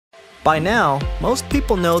By now, most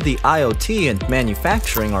people know the IoT and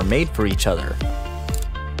manufacturing are made for each other.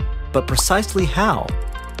 But precisely how?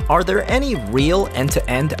 Are there any real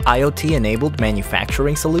end-to-end IoT-enabled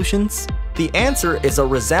manufacturing solutions? The answer is a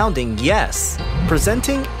resounding yes,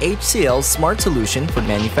 presenting HCL's smart solution for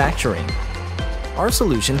manufacturing. Our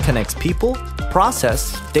solution connects people,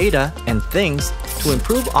 process, data, and things to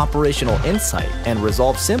improve operational insight and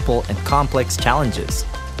resolve simple and complex challenges.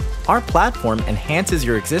 Our platform enhances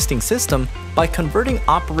your existing system by converting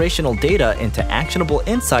operational data into actionable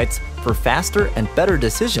insights for faster and better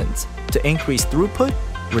decisions to increase throughput,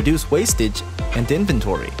 reduce wastage, and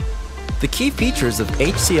inventory. The key features of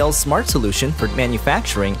HCL's smart solution for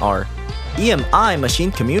manufacturing are EMI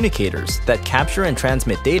machine communicators that capture and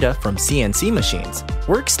transmit data from CNC machines,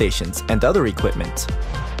 workstations, and other equipment.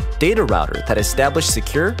 Data router that establishes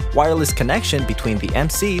secure, wireless connection between the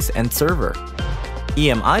MCs and server.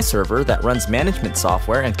 EMI server that runs management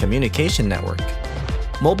software and communication network.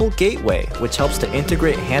 Mobile gateway, which helps to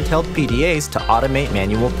integrate handheld PDAs to automate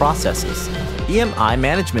manual processes. EMI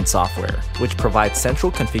management software, which provides central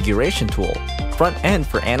configuration tool, front end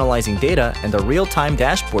for analyzing data, and a real-time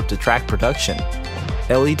dashboard to track production.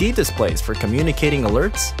 LED displays for communicating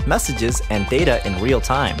alerts, messages, and data in real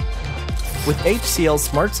time. With HCL's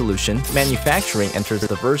smart solution, manufacturing enters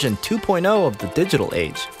the version 2.0 of the digital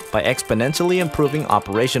age by exponentially improving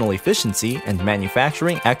operational efficiency and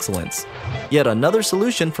manufacturing excellence. Yet another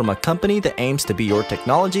solution from a company that aims to be your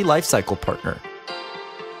technology lifecycle partner.